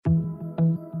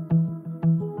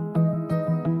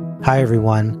Hi,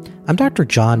 everyone. I'm Dr.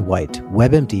 John White,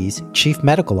 WebMD's Chief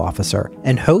Medical Officer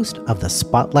and host of the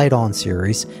Spotlight On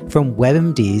series from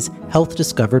WebMD's Health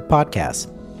Discovered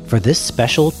podcast. For this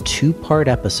special two-part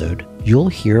episode, you'll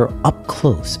hear up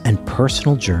close and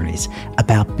personal journeys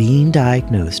about being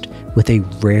diagnosed with a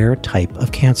rare type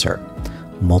of cancer,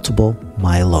 multiple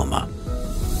myeloma.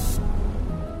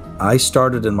 I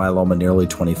started in myeloma nearly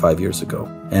 25 years ago,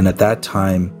 and at that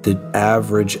time, the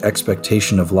average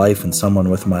expectation of life in someone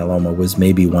with myeloma was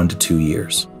maybe 1 to 2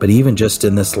 years. But even just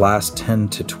in this last 10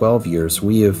 to 12 years,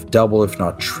 we have doubled, if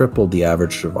not tripled, the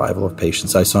average survival of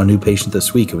patients. I saw a new patient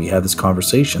this week, and we had this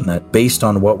conversation that based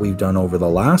on what we've done over the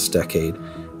last decade,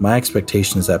 my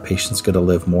expectation is that patient's going to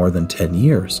live more than 10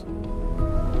 years.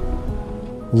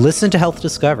 Listen to Health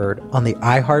Discovered on the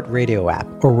iHeartRadio app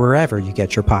or wherever you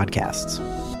get your podcasts.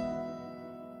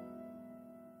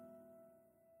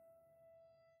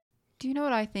 Do you know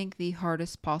what I think the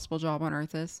hardest possible job on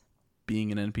Earth is?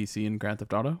 Being an NPC in Grand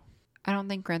Theft Auto? I don't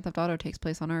think Grand Theft Auto takes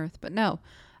place on Earth, but no.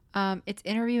 It's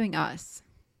interviewing us.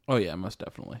 Oh yeah, most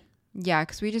definitely. Yeah,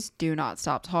 because we just do not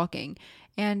stop talking.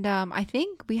 And I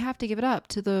think we have to give it up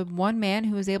to the one man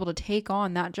who was able to take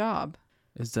on that job.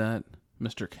 Is that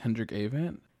Mr. Kendrick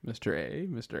Avant? Mr.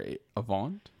 A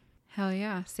Avant? Hell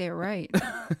yeah, say it right.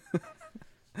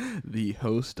 The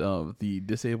host of the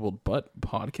Disabled Butt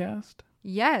podcast?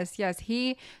 Yes.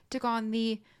 He took on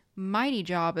the mighty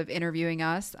job of interviewing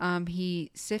us.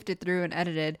 He sifted through and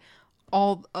edited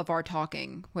all of our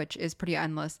talking, which is pretty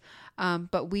endless.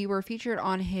 But we were featured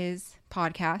on his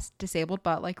podcast, Disabled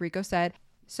Butt, like Rico said.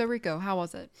 So Rico, how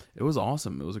was it? It was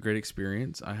awesome. It was a great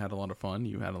experience. I had a lot of fun.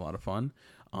 You had a lot of fun.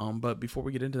 But before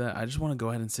we get into that, I just want to go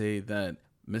ahead and say that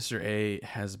Mr. A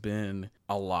has been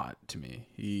a lot to me.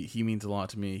 He means a lot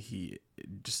to me.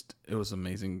 It was an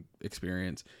amazing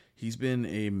experience. He's been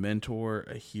a mentor,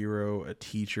 a hero, a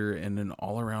teacher, and an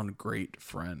all-around great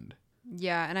friend.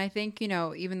 Yeah, and I think,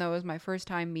 even though it was my first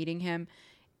time meeting him,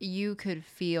 you could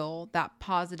feel that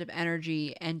positive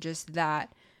energy and just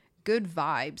that good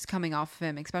vibes coming off of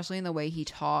him, especially in the way he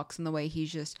talks and the way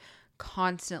he's just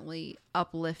constantly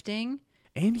uplifting.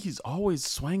 And he's always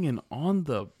swinging on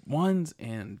the ones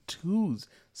and twos,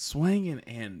 swinging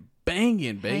and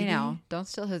banging, baby. Hey now, don't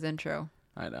steal his intro.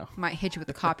 I know. Might hit you with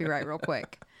the copyright real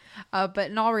quick. But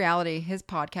in all reality, his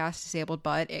podcast, Disabled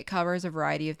Butt, it covers a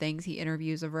variety of things. He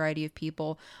interviews a variety of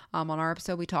people. On our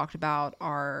episode, we talked about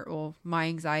my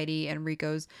anxiety and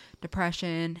Rico's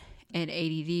depression and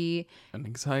ADD. And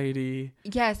anxiety.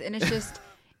 Yes, and it's just...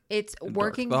 It's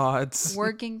working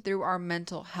through our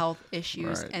mental health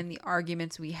issues and the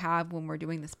arguments we have when we're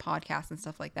doing this podcast and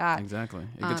stuff like that. Exactly.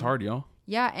 It gets hard, y'all.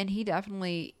 Yeah, and he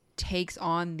definitely takes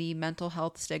on the mental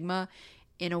health stigma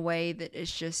in a way that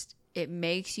is just, it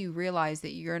makes you realize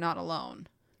that you're not alone.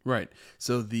 Right.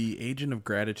 So the agent of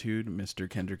gratitude, Mr.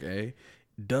 Kendrick A.,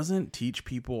 doesn't teach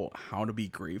people how to be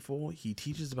grateful. He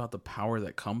teaches about the power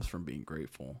that comes from being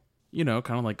grateful.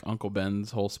 Kind of like Uncle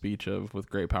Ben's whole speech of with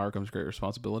great power comes great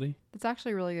responsibility. That's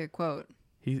actually a really good quote.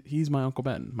 He's my Uncle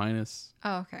Ben, minus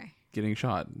getting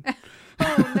shot.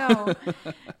 Oh, no.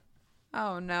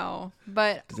 Oh, no.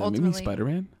 But does that mean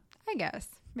Spider-Man? I guess,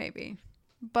 maybe.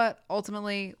 But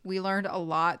ultimately, we learned a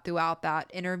lot throughout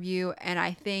that interview. And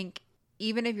I think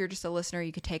even if you're just a listener,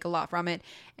 you could take a lot from it.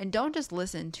 And don't just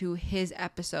listen to his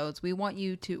episodes. We want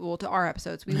you to our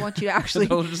episodes. We want you to actually...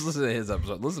 Don't just listen to his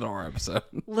episode. Listen to our episode.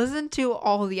 Listen to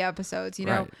all the episodes,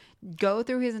 Right. Go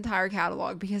through his entire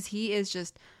catalog because he is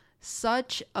just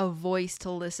such a voice to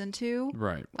listen to.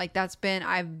 Right. Like I've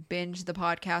binged the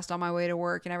podcast on my way to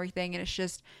work and everything. And it's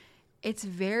just,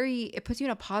 it puts you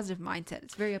in a positive mindset.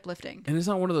 It's very uplifting. And it's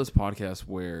not one of those podcasts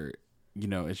where,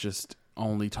 it's just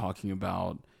only talking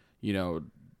about,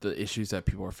 the issues that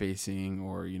people are facing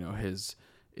or, his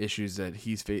issues that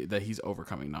he's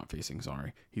overcoming, not facing,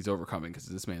 sorry. He's overcoming because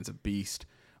this man's a beast.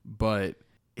 But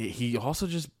he also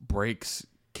just breaks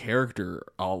character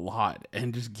a lot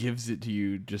and just gives it to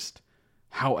you just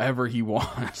however he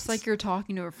wants. It's like you're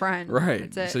talking to a friend.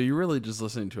 Right. So you're really just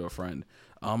listening to a friend.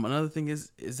 Another thing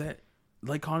is that,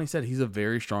 like Connie said, he's a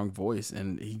very strong voice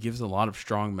and he gives a lot of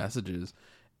strong messages,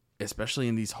 especially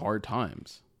in these hard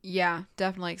times. Yeah,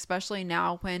 definitely. Especially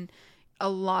now when a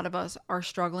lot of us are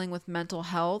struggling with mental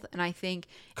health. And I think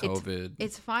COVID.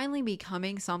 It's finally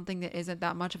becoming something that isn't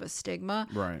that much of a stigma.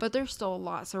 Right. But there's still a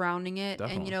lot surrounding it.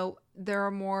 Definitely. And, there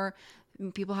are more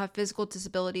people have physical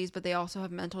disabilities, but they also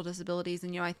have mental disabilities.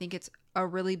 And, I think it's a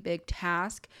really big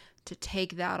task to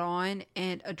take that on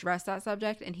and address that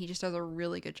subject. And he just does a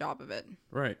really good job of it.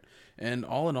 Right. And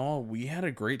all in all, we had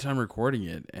a great time recording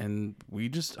it. And we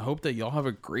just hope that y'all have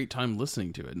a great time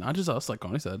listening to it. Not just us, like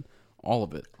Connie said, All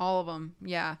of it. All of them,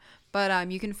 yeah.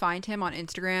 But you can find him on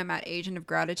Instagram at Agent of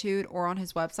Gratitude or on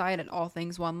his website at All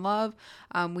Things One Love.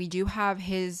 We do have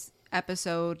his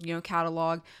episode,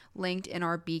 catalog linked in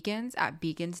our beacons at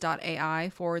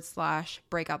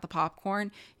beacons.ai/breakout the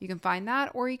popcorn. You can find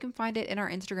that, or you can find it in our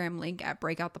Instagram link at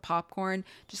breakout the popcorn.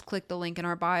 Just click the link in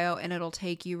our bio and it'll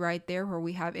take you right there where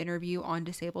we have interview on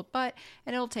disabled butt,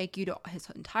 and it'll take you to his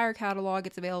entire catalog.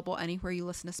 It's available anywhere you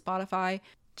listen to Spotify.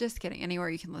 Just kidding. Anywhere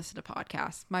you can listen to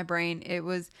podcasts. My brain,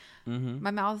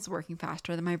 my mouth is working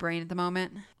faster than my brain at the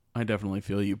moment. I definitely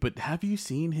feel you. But have you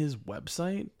seen his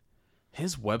website?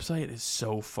 His website is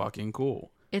so fucking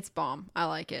cool. It's bomb. I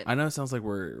like it. I know it sounds like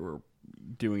we're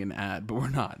doing an ad, but we're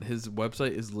not. His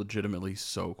website is legitimately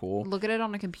so cool. Look at it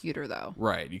on a computer, though.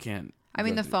 Right. You can't. I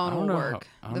mean, the phone will work.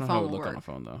 I don't know how it would look on a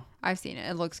phone, though. I've seen it.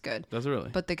 It looks good. Does it really?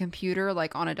 But the computer,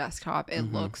 like on a desktop,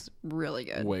 it looks really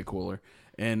good. Way cooler.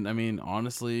 And I mean,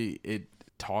 honestly, it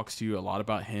talks to you a lot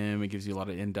about him. It gives you a lot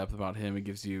of in-depth about him. It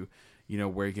gives you,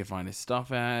 where you can find his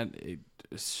stuff at.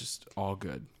 It's just all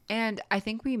good. And I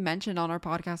think we mentioned on our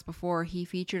podcast before, he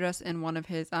featured us in one of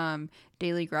his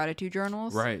daily gratitude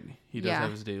journals. Right. He does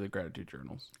have his daily gratitude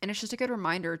journals. And it's just a good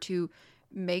reminder to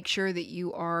make sure that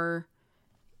you are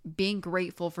being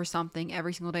grateful for something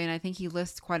every single day. And I think he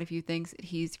lists quite a few things that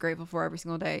he's grateful for every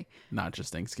single day. Not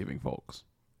just Thanksgiving, folks.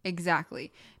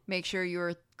 Exactly. Make sure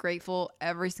you're grateful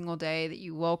every single day that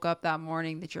you woke up that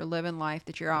morning, that you're living life,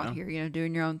 that you're out here,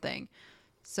 doing your own thing.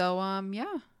 So,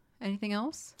 anything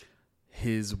else?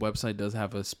 His website does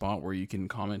have a spot where you can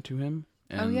comment to him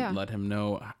and let him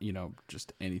know,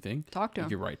 just anything. Talk to him.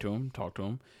 You can write to him, talk to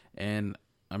him. And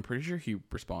I'm pretty sure he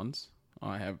responds.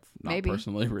 I have not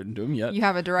personally written to him yet. You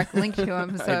have a direct link to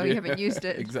him, so you haven't used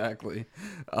it. Exactly.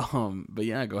 But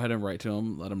yeah, go ahead and write to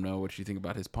him. Let him know what you think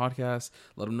about his podcast.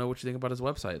 Let him know what you think about his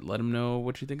website. Let him know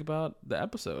what you think about the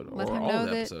episode or all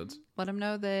of the episodes. Let him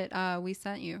know that we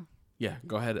sent you. Yeah,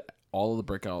 go ahead. All of the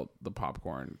Breakout the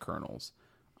Popcorn kernels.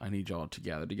 I need y'all to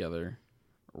gather together,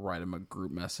 write him a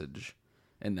group message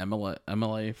in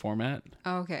MLA format.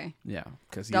 Oh, okay. Yeah,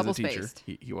 because he's a teacher.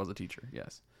 He was a teacher,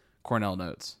 yes. Cornell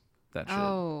notes. That shit.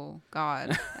 Oh,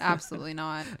 God. Absolutely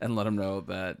not. And let them know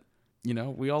that,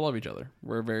 we all love each other.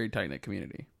 We're a very tight-knit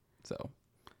community. So.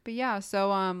 But yeah, so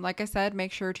like I said,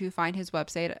 make sure to find his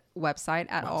website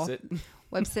at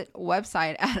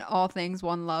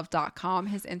allthingsonelove.com.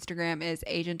 His Instagram is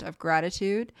Agent of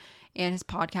Gratitude, and his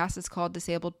podcast is called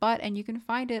Disabled Butt, and you can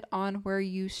find it on where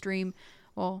you stream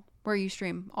all your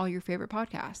favorite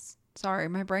podcasts. Sorry,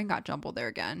 my brain got jumbled there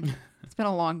again. It's been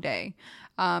a long day.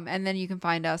 And then you can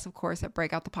find us, of course, at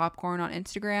Breakout the Popcorn on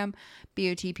Instagram,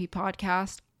 BOTP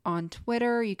Podcast on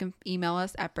Twitter. You can email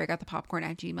us at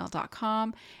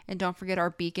breakoutthepopcorn@gmail.com. And don't forget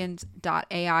our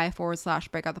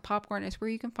beacons.ai/breakoutthepopcorn is where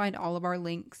you can find all of our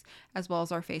links, as well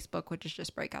as our Facebook, which is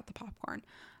just Breakout the Popcorn.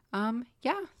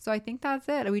 So I think that's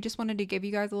it. We just wanted to give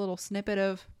you guys a little snippet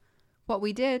of what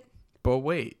we did. But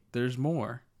wait, there's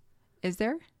more. Is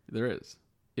there? There is.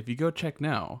 If you go check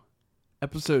now,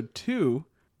 episode 2,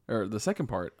 or the second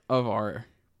part of our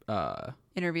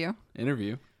interview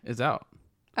is out.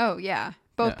 Oh, yeah.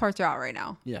 Both parts are out right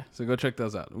now. Yeah, so go check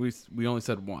those out. We only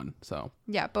said one, so.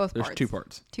 Yeah, both there's parts. There's 2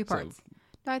 parts. 2 parts. So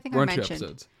no, I think we're I on mentioned 2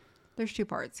 episodes. There's 2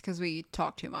 parts because we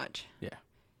talk too much. Yeah.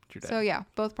 So yeah,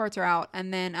 both parts are out.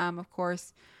 And then, of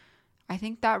course, I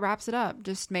think that wraps it up.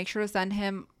 Just make sure to send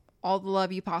him all the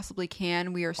love you possibly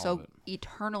can. We are so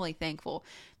eternally thankful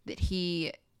that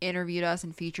he interviewed us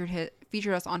and featured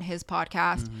us on his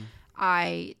podcast. Mm-hmm.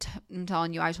 I'm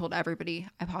telling you, I told everybody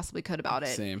I possibly could about it.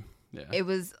 Same. Yeah. It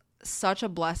was such a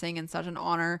blessing and such an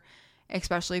honor,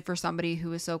 especially for somebody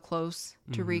who is so close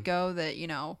to Rico that,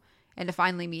 and to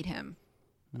finally meet him.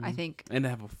 I think. And to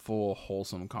have a full,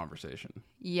 wholesome conversation.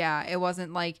 Yeah. It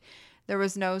wasn't like there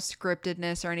was no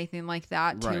scriptedness or anything like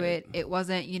that to it. It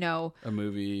wasn't, a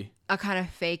movie. A kind of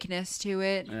fakeness to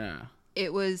it. Yeah.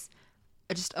 It was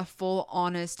just a full,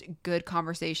 honest, good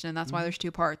conversation. And that's why there's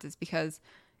 2 parts. It's because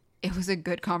it was a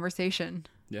good conversation.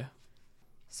 Yeah.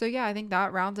 So yeah, I think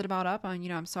that rounds it about up.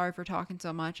 I'm sorry for talking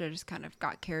so much. I just kind of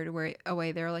got carried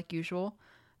away there like usual.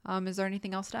 Is there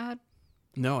anything else to add?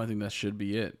 No, I think that should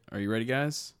be it. Are you ready,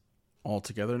 guys? All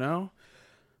together now?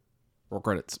 Roll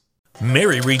credits.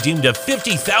 Mary redeemed a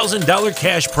 $50,000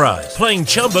 cash prize playing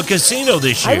Chumba Casino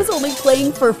this year. I was only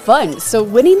playing for fun, so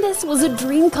winning this was a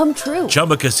dream come true.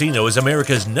 Chumba Casino is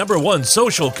America's #1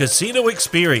 social casino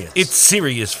experience. It's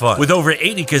serious fun. With over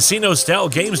 80 casino-style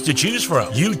games to choose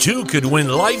from, you too could win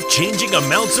life-changing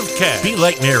amounts of cash. Be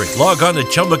like Mary. Log on to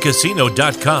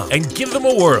ChumbaCasino.com and give them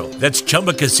a whirl. That's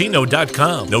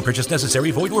ChumbaCasino.com. No purchase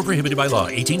necessary. Void where prohibited by law.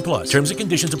 18+. Terms and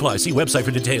conditions apply. See website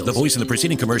for details. The voice in the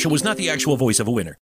preceding commercial was not the actual voice of a winner.